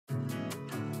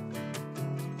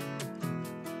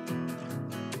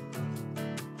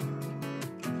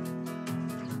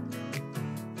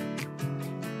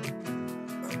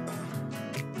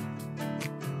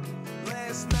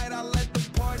Last night I let the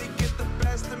party get the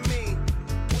best of me.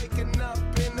 Waking up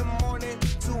in the morning,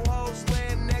 2 hoes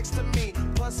laying next to me.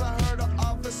 Plus I heard an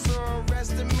officer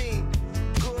arresting me.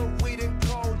 Good weed and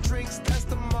cold drinks, that's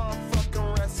the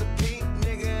motherfucking recipe.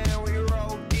 Nigga, and we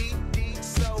roll deep, deep,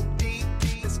 so deep,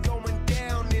 deep. It's going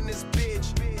down in this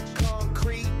bitch,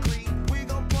 concrete. We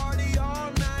gon' party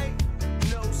all night,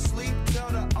 no sleep. Tell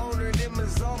the owner them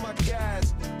is all my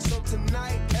guys. So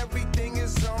tonight everything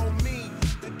is on me.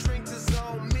 The drinks is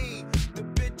on me, the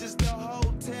bitch is the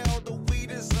hotel, the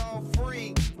weed is all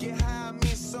free. Get high, me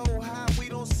so high, we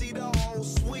don't see the whole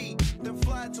suite. Then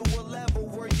fly to a level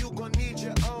where you gon' need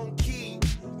your own key.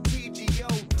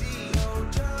 TGOD. No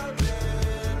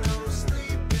driving, no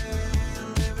sleeping,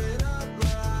 live it up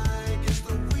like it's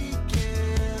the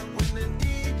weekend. When the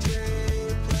DJ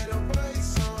play the right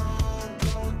song,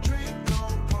 gon' drink,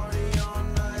 gon' party all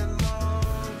night long.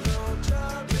 No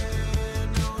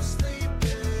driving, no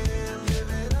sleeping,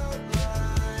 live it up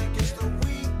like it's the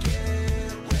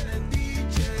weekend. When the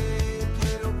DJ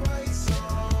play the right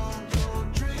song,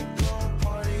 gon' drink, gon'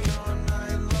 party all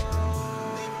night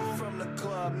long. Leaving from the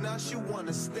club, now she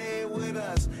wanna stay with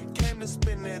us. Came to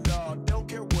spend it all, don't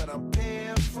care what I'm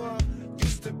paying for.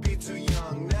 Used to be too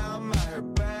young, now I'm out here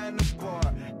buying the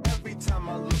bar. Every time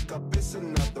I look up, it's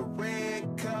another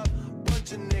red cup.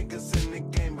 Bunch of niggas in the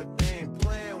game, but they ain't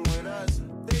playing with us.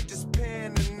 They just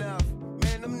paying enough.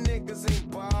 Man, them niggas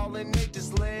ain't ballin', they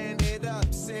just laying it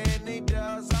up, saying they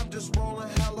does. I'm just rolling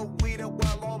hella weed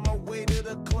while on my way to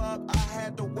the club. I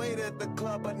had to wait at the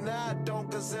club, but now I don't,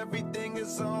 cause everything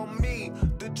is on me.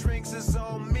 The drinks is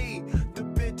on me.